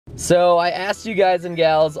So I asked you guys and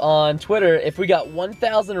gals on Twitter if we got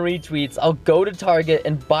 1,000 retweets, I'll go to Target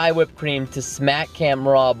and buy whipped cream to smack Cam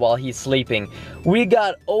Rob while he's sleeping. We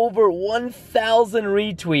got over 1,000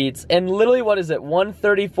 retweets, and literally, what is it,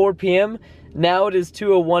 1:34 p.m.? Now it is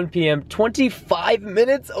 2:01 p.m. 25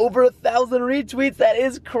 minutes, over 1,000 retweets. That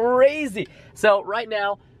is crazy. So right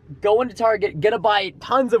now, go into Target, gonna buy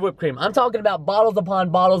tons of whipped cream. I'm talking about bottles upon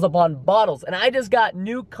bottles upon bottles. And I just got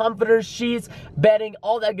new comforters, sheets, bedding,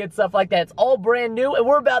 all that good stuff like that. It's all brand new, and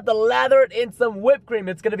we're about to lather it in some whipped cream.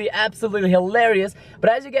 It's gonna be absolutely hilarious. But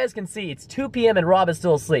as you guys can see, it's 2 p.m. and Rob is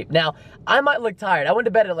still asleep. Now, I might look tired. I went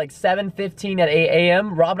to bed at like 7:15 at 8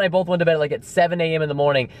 a.m. Rob and I both went to bed like at 7 a.m. in the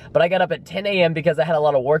morning. But I got up at 10 a.m. because I had a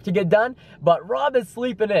lot of work to get done. But Rob is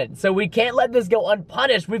sleeping in, so we can't let this go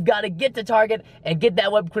unpunished. We've got to get to Target and get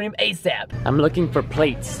that whipped cream ASAP. I'm looking for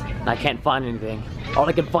plates. I can't find anything. All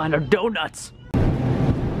I can find are donuts.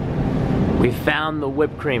 We found the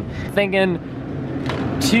whipped cream. Thinking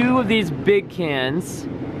 2 of these big cans.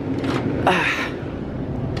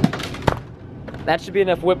 That should be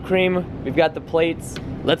enough whipped cream. We've got the plates.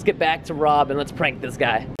 Let's get back to Rob and let's prank this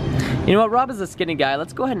guy. You know what, Rob is a skinny guy.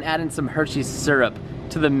 Let's go ahead and add in some Hershey's syrup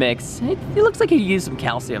to the mix. He looks like he could use some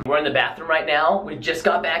calcium. We're in the bathroom right now. We just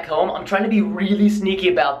got back home. I'm trying to be really sneaky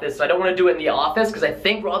about this, so I don't want to do it in the office because I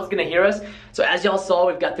think Rob's gonna hear us. So as y'all saw,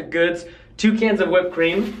 we've got the goods, 2 cans of whipped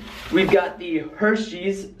cream. We've got the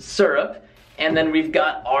Hershey's syrup, and then we've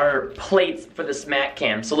got our plates for the smack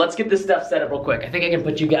cam. So let's get this stuff set up real quick. I think I can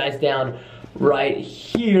put you guys down right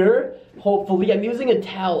here. Hopefully, I'm using a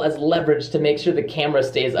towel as leverage to make sure the camera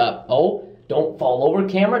stays up. Oh, don't fall over,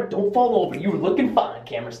 camera. Don't fall over. You were looking fine,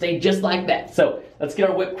 camera. Stay just like that. So let's get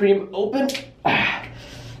our whipped cream open.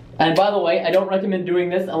 And by the way, I don't recommend doing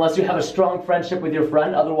this unless you have a strong friendship with your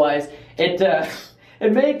friend. Otherwise, it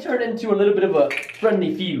may turn into a little bit of a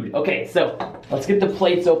friendly feud. Okay, so let's get the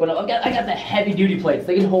plates open. I got the heavy duty plates.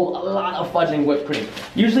 They can hold a lot of fudging whipped cream.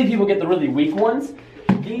 Usually people get the really weak ones.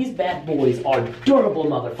 These bad boys are durable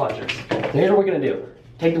motherfuckers. So here's what we're gonna do.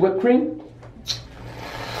 Take the whipped cream.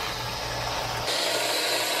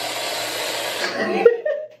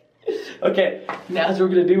 Okay, now what we're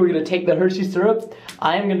gonna do, we're gonna take the Hershey syrup.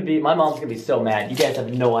 My mom's gonna be so mad. You guys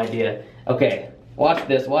have no idea. Okay, watch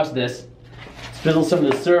this, watch this. Drizzle some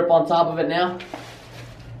of the syrup on top of it now.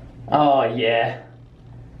 Oh yeah.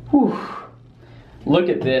 Whew. Look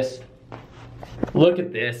at this. Look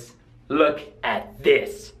at this. Look at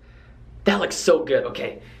this. That looks so good.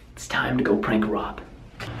 Okay, it's time to go prank Rob.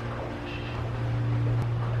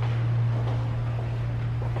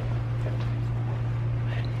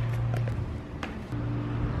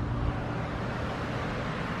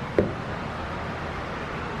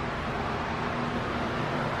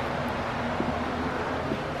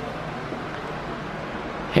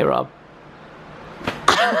 Hey, Rob.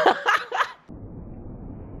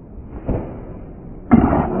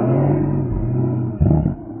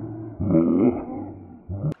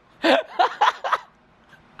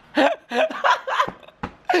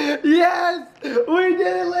 Yes! We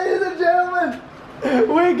did it, ladies and gentlemen!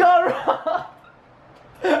 We got Rob!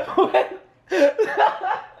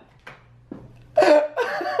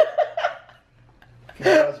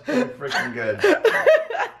 That was pretty freaking good.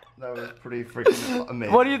 That was pretty freaking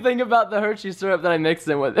amazing. What do you think about the Hershey syrup that I mixed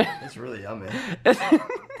in with it? It's really yummy.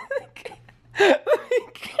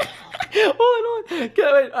 Hold on.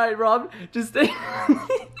 Wait, alright, Rob, just stay.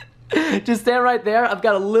 Just stand right there. I've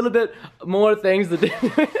got a little bit more things to do.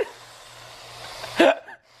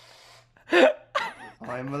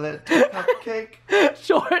 I'm a little cupcake.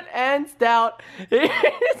 Short and stout.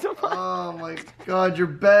 Oh my god, you're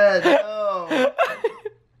bad. No.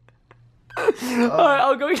 Alright,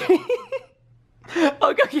 I'll go get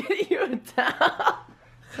you a towel.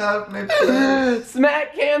 Help me, please.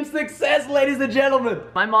 Smack cam success, ladies and gentlemen.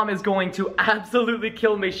 My mom is going to absolutely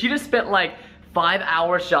kill me. She just spent like 5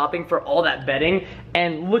 hours shopping for all that bedding,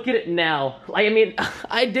 and look at it now. Like, I mean,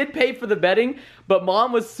 I did pay for the bedding, but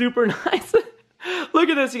mom was super nice. Look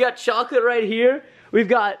at this, you got chocolate right here. We've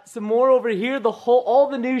got some more over here. All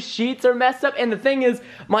the new sheets are messed up, and the thing is,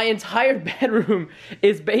 my entire bedroom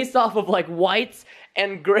is based off of like whites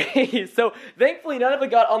and grays. So thankfully none of it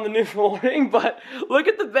got on the new flooring, but look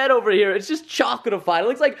at the bed over here. It's just chocolatified. It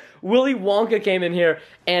looks like Willy Wonka came in here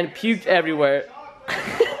and puked everywhere.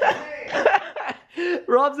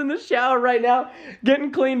 Rob's in the shower right now,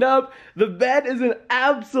 getting cleaned up. The bed is an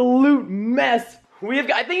absolute mess. I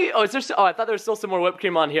thought there was still some more whipped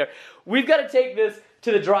cream on here. We've got to take this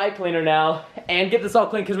to the dry cleaner now and get this all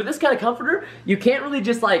clean, because with this kind of comforter, you can't really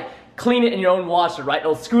just like clean it in your own washer, right?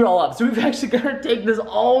 It'll screw it all up. So we've actually got to take this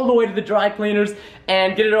all the way to the dry cleaners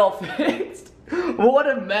and get it all fixed. What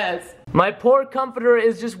a mess. My poor comforter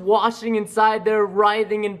is just washing inside there,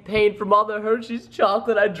 writhing in pain from all the Hershey's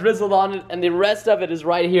chocolate I drizzled on it, and the rest of it is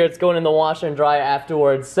right here. It's going in the washer and dryer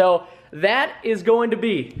afterwards. So that is going to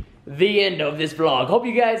be the end of this vlog. Hope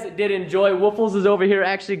you guys did enjoy. Woofless is over here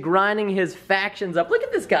actually grinding his factions up. Look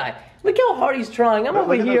at this guy. Look how hard he's trying. I'm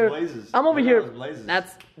over here. I'm over here.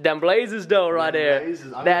 That's them blazes though right there.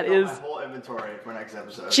 That is my whole inventory for next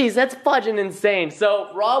episode. Jeez, that's fudging insane.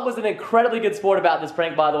 So Rob was an incredibly good sport about this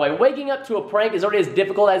prank, by the way. Waking up to a prank is already as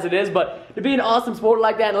difficult as it is, but to be an awesome sport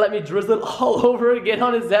like that and let me drizzle it all over again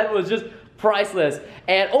on his head was just priceless.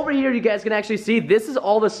 And over here, you guys can actually see this is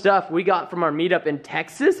all the stuff we got from our meetup in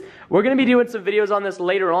Texas. We're gonna be doing some videos on this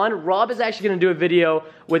later on. Rob is actually gonna do a video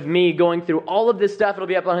with me going through all of this stuff. It'll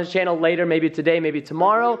be up on his channel later, maybe today, maybe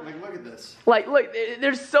tomorrow. Look at this. Like, look,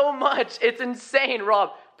 there's so much. It's insane,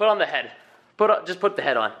 Rob. Put on the head. Just put the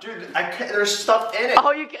head on. Dude, I can't, there's stuff in it.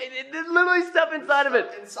 Oh, there's literally stuff inside of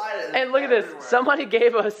it. Inside it. And look at this. Somebody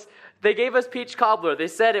gave us peach cobbler. They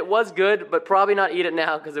said it was good, but probably not eat it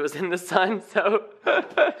now because it was in the sun. So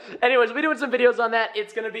anyways, we'll be doing some videos on that.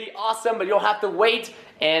 It's going to be awesome, but you'll have to wait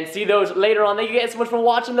and see those later on. Thank you guys so much for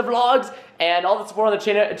watching the vlogs and all the support on the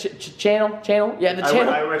channel. Yeah, the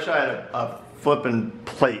channel. I wish I had a flipping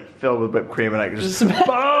plate filled with whipped cream and I could just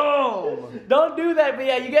boom! Don't do that, but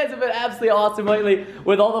yeah, you guys have been absolutely awesome lately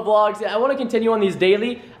with all the vlogs. Yeah, I want to continue on these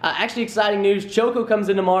daily. Actually, exciting news. Choco comes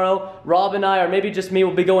in tomorrow. Rob and I, or maybe just me,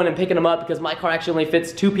 will be going and picking him up because my car actually only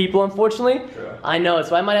fits 2 people, unfortunately. Sure. I know,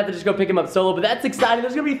 so I might have to just go pick him up solo, but that's exciting.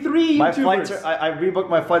 There's going to be 3 YouTubers. My flights are, I rebooked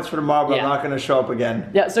my flights for tomorrow, but I'm not going to show up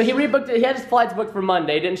again. Yeah, so he rebooked it. He had his flights booked for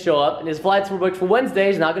Monday, didn't show up, and his flights were booked for Wednesday.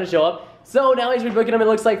 He's not going to show up. So now he's rebooking them, it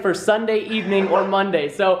looks like, for Sunday evening or Monday.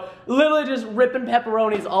 So literally just ripping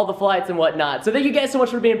pepperonis, all the flights and whatnot. So thank you guys so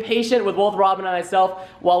much for being patient with both Rob and myself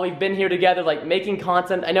while we've been here together, like making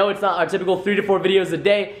content. I know it's not our typical 3 to 4 videos a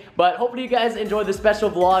day, but hopefully you guys enjoy the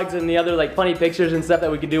special vlogs and the other like funny pictures and stuff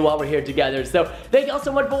that we can do while we're here together. So thank you all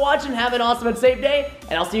so much for watching. Have an awesome and safe day,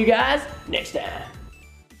 and I'll see you guys next time.